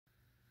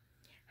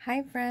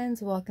Hi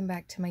friends, welcome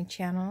back to my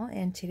channel,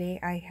 and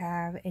today I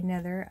have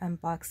another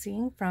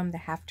unboxing from the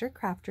Hafter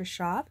Crafter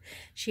shop.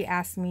 She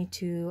asked me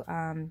to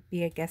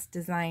be a guest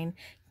design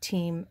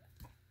team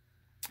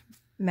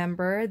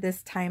member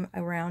this time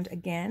around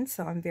again,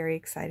 so I'm very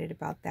excited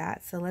about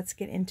that. So let's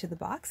get into the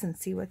box and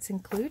see what's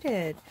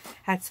included.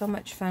 Had so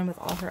much fun with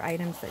all her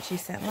items that she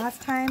sent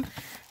last time,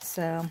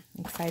 so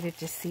I'm excited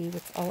to see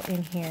what's all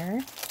in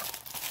here.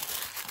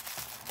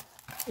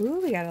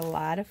 Ooh, we got a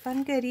lot of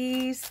fun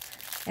goodies.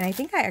 And I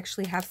think I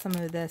actually have some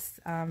of this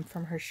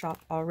from her shop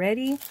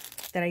already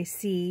that I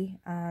see,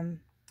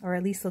 or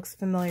at least looks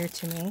familiar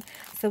to me.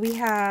 So we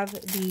have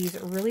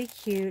these really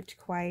cute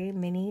kawaii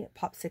mini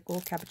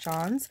popsicle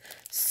capuchons.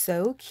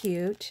 So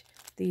cute.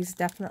 These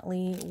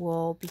definitely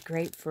will be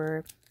great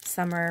for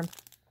summer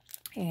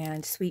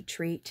and sweet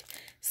treat,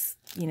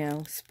 you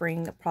know,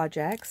 spring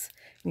projects.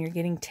 And you're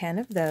getting 10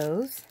 of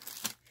those.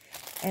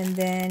 And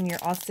then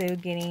you're also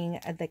getting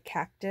the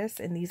cactus,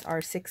 and these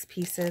are 6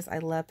 pieces. I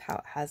love how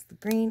it has the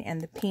green and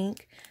the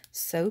pink.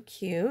 So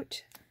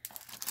cute.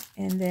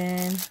 And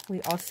then we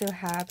also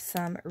have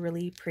some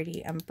really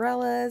pretty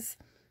umbrellas,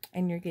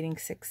 and you're getting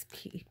 6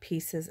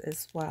 pieces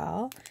as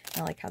well.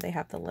 I like how they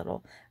have the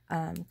little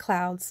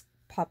clouds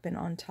popping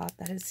on top.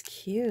 That is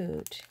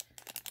cute.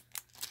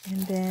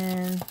 And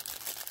then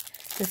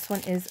this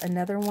one is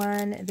another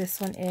one. This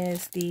one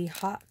is the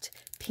hot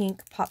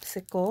pink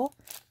popsicle.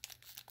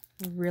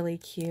 Really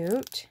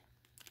cute.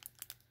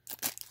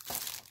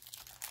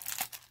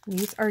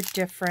 These are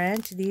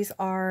different. These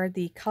are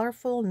the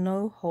colorful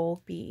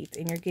no-hole beads,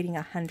 and you're getting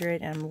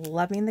 100, and I'm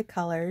loving the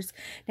colors.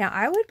 Now,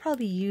 I would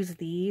probably use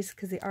these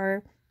because they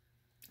are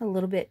a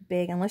little bit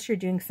big, unless you're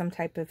doing some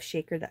type of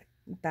shaker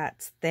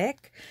that's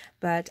thick,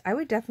 but I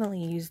would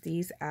definitely use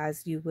these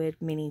as you would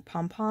mini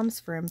pom-poms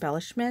for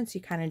embellishments.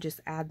 You kind of just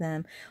add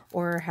them,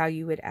 or how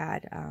you would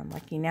add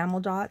like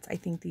enamel dots. I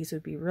think these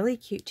would be really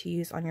cute to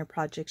use on your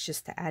projects,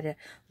 just to add a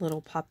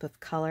little pop of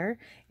color,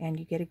 and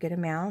you get a good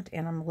amount,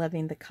 and I'm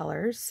loving the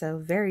colors, so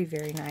very,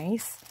 very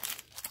nice.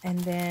 And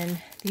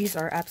then these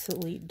are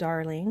absolutely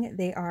darling.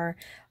 They are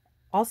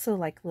also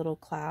like little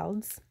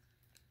clouds.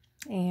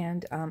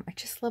 And I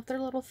just love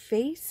their little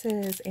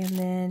faces. And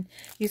then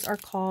these are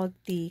called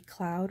the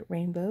Cloud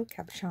Rainbow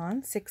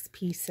Capuchon, 6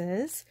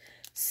 pieces.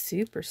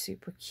 Super,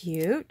 super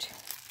cute.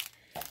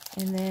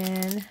 And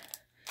then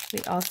we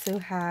also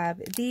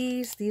have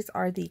these. These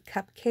are the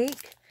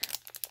cupcake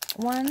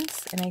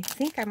ones, and I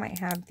think I might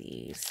have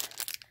these.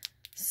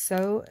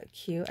 So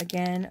cute.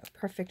 Again,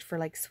 perfect for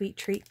like sweet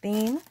treat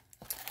theme.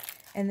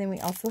 And then we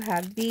also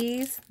have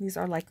these. These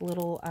are like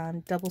little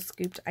double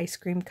scooped ice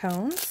cream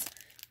cones.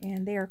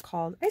 And they are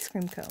called ice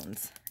cream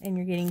cones. And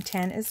you're getting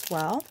 10 as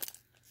well.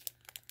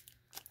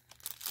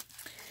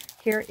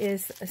 Here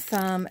is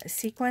some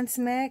sequence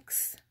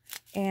mix.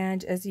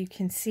 And as you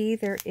can see,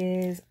 there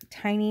is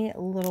tiny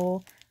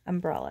little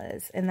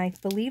umbrellas. And I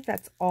believe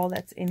that's all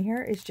that's in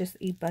here, is just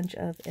a bunch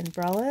of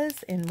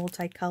umbrellas in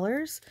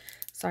multicolors.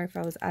 Sorry if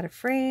I was out of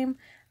frame.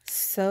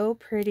 So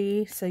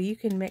pretty. So you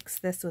can mix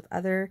this with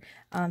other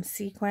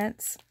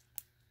sequence.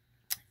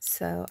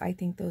 So I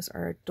think those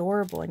are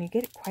adorable, and you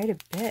get quite a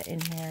bit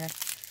in here.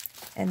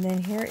 And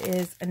then here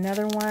is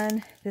another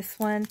one. This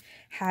one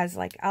has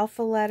like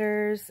alpha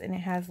letters, and it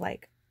has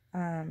like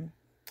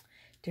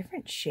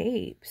different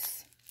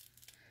shapes.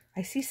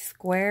 I see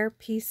square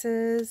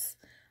pieces.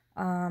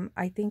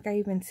 I think I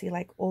even see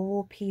like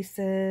oval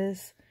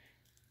pieces.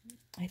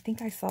 I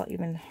think I saw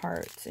even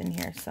hearts in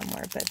here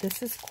somewhere, but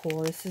this is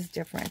cool. This is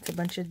different. It's a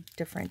bunch of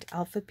different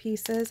alpha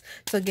pieces.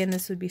 So again,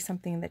 this would be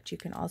something that you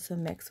can also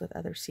mix with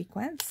other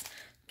sequins.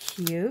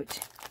 Cute.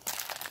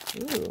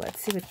 Ooh,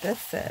 let's see what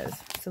this is.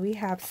 So we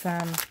have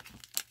some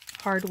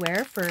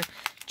hardware for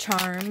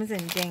charms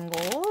and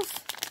dangles.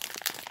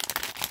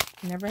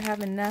 Never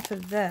have enough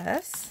of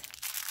this.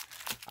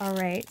 All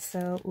right,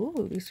 so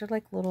ooh, these are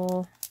like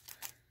little,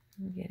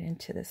 let me get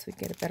into this, we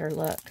get a better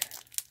look.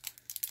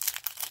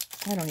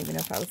 I don't even know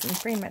if I was in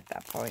frame at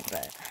that point,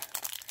 but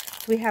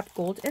so we have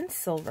gold and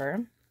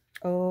silver.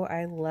 Oh,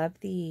 I love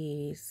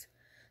these.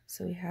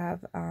 So we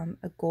have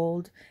a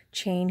gold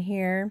chain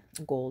here,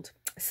 gold,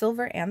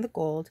 silver and the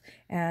gold,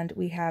 and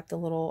we have the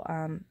little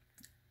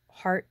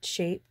heart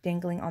shape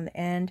dangling on the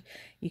end.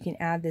 You can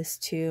add this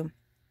to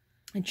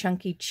a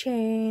chunky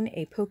chain,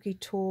 a pokey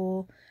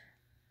tool.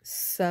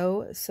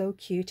 So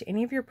cute. To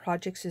any of your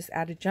projects, just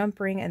add a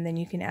jump ring, and then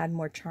you can add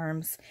more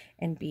charms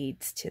and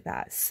beads to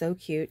that. So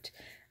cute.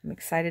 I'm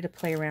excited to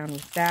play around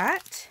with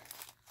that.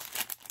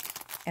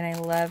 And I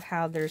love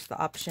how there's the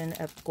option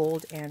of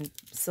gold and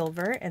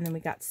silver. And then we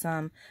got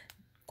some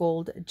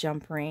gold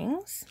jump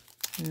rings.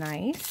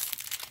 Nice.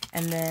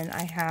 And then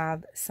I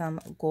have some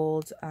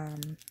gold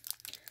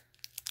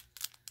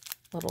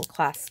little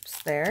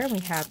clasps there. We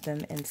have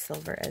them in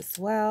silver as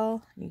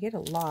well. You get a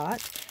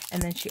lot.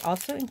 And then she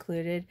also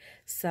included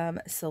some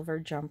silver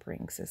jump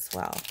rings as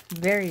well.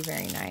 Very,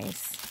 very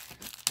nice.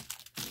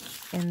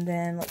 And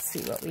then let's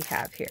see what we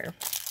have here.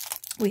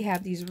 We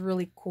have these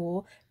really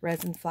cool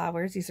resin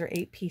flowers. These are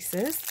 8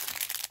 pieces.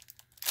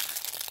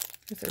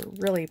 These are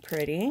really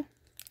pretty.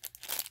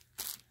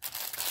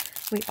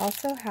 We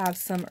also have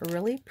some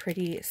really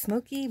pretty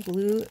smoky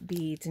blue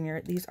beads,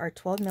 and these are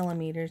 12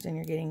 millimeters, and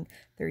you're getting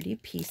 30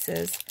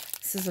 pieces.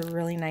 This is a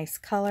really nice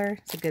color.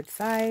 It's a good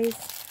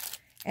size.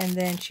 And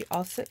then she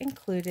also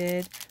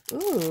included,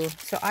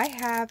 so I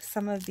have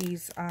some of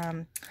these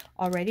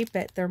already,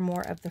 but they're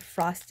more of the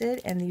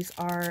frosted, and these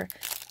are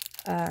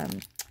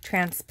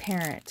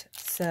transparent.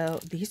 So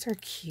these are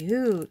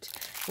cute.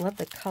 I love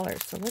the color.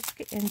 So let's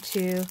get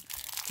into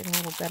getting a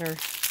little better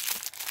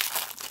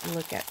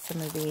look at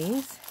some of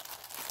these.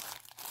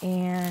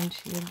 And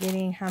you're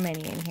getting how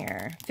many in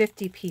here?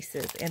 50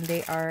 pieces, and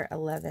they are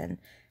 11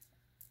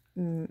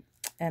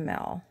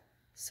 ml.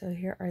 So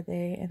here are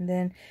they, and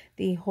then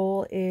the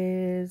hole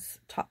is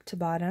top to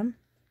bottom.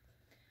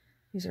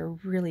 These are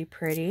really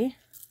pretty.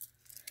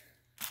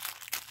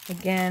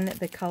 Again,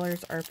 the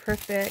colors are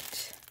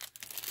perfect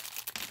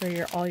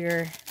for all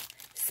your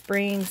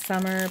spring,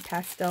 summer,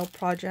 pastel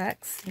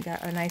projects. You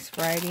got a nice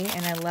variety,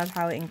 and I love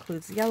how it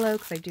includes yellow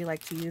because I do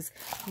like to use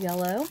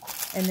yellow.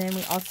 And then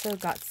we also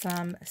got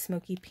some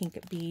smoky pink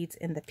beads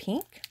in the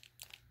pink.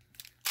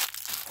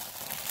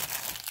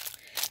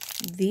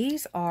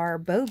 These are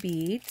bow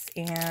beads,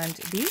 and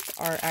these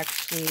are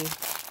actually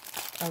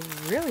a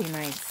really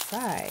nice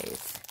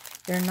size.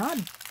 They're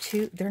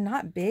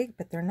not big,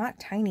 but they're not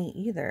tiny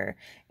either.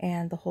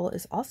 And the hole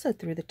is also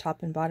through the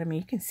top and bottom.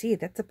 You can see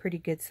that's a pretty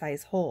good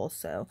size hole,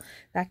 so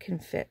that can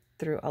fit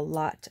through a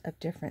lot of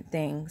different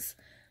things.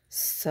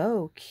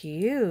 So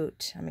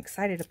cute. I'm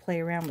excited to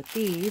play around with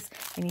these,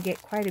 and you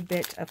get quite a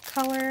bit of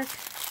color,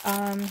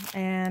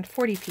 and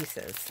 40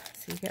 pieces,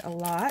 so you get a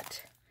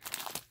lot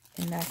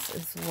in this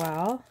as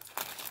well.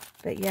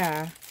 But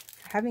yeah,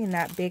 having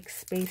that big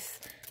space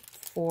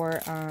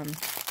for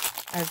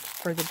as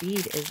for the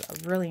bead is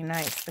really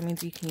nice. That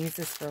means you can use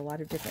this for a lot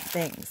of different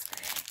things.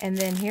 And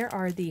then here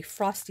are the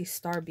frosty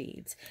star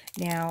beads.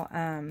 Now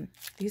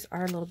these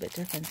are a little bit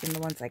different than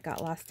the ones I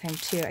got last time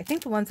too. I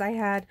think the ones I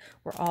had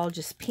were all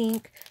just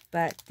pink,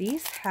 but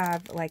these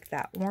have like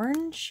that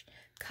orange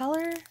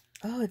color.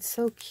 Oh, it's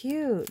so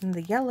cute. And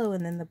the yellow,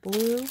 and then the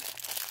blue.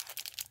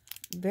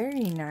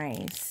 Very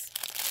nice.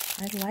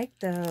 I like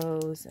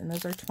those. And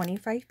those are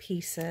 25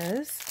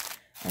 pieces.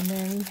 And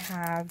then we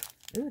have,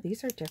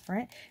 these are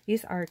different.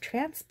 These are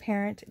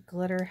transparent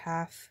glitter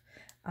half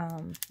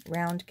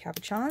round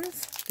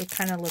cabochons. They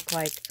kind of look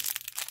like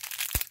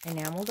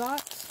enamel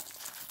dots.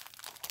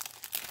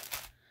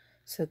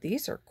 So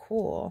these are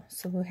cool.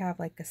 So we have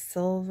like a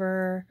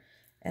silver,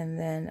 and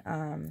then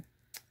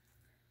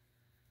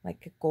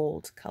like a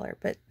gold color,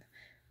 but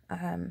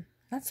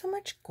not so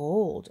much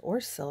gold or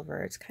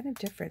silver. It's kind of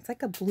different. It's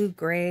like a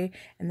blue-gray,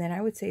 and then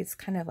I would say it's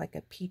kind of like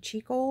a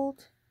peachy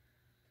gold.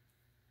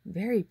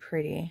 Very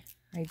pretty.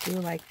 I do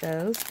like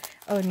those.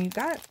 Oh, and you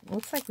got,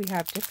 looks like we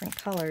have different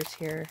colors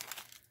here.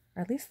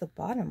 Or at least the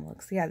bottom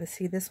looks, yeah,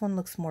 see, this one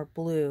looks more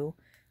blue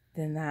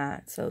than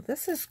that. So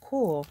this is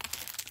cool.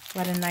 A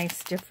lot of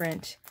nice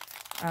different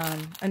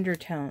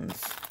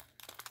undertones.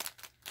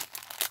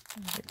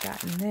 Get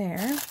that in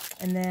there.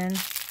 And then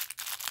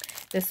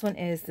this one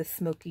is the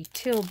smoky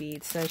teal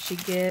bead. So she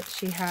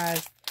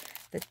has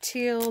the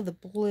teal, the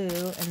blue,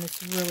 and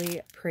this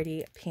really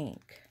pretty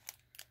pink.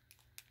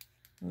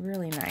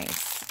 Really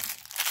nice.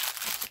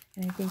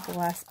 And I think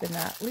last but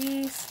not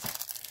least,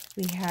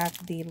 we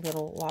have the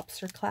little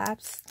lobster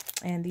clasps,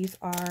 and these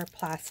are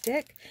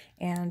plastic,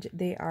 and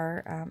they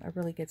are a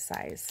really good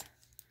size.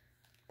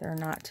 They're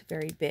not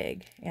very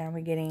big, and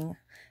we're getting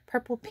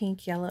purple,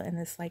 pink, yellow, and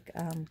this like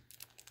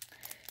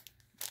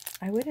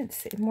I wouldn't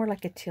say, more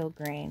like a teal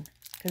green,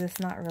 because it's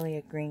not really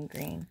a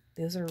green.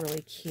 Those are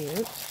really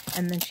cute.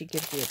 And then she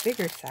gives you a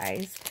bigger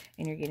size,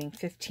 and you're getting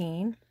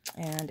 15.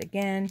 And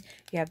again,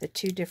 you have the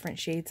two different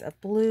shades of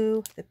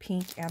blue, the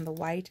pink and the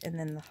white, and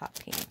then the hot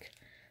pink.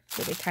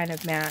 So they kind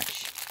of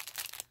match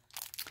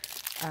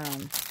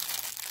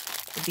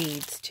the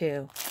beads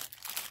too.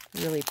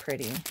 Really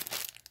pretty.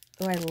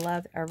 Oh, I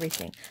love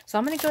everything. So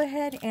I'm going to go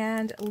ahead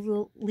and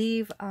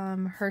leave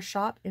her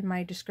shop in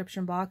my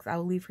description box. I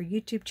will leave her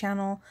YouTube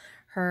channel,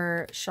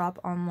 her shop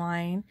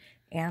online,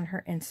 and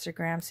her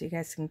Instagram, so you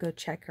guys can go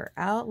check her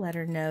out. Let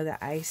her know that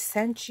I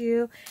sent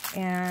you,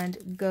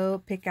 and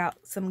go pick out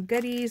some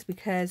goodies,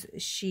 because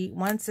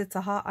once it's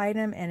a hot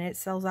item, and it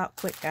sells out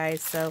quick,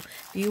 guys. So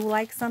if you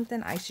like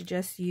something, I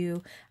suggest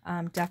you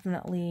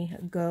definitely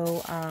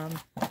go.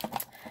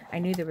 I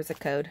knew there was a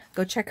code.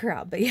 Go check her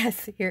out. But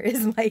yes, here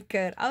is my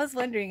code. I was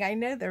wondering, I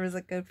know there was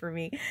a code for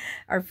me,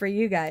 or for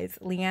you guys.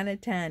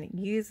 Leanna10.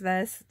 Use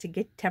this to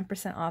get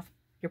 10% off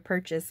your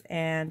purchase,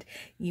 and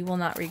you will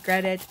not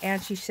regret it.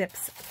 And she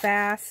ships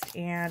fast,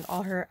 and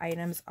all her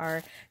items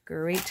are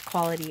great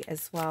quality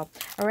as well.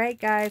 All right,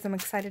 guys, I'm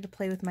excited to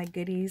play with my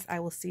goodies. I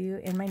will see you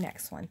in my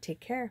next one. Take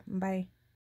care. Bye.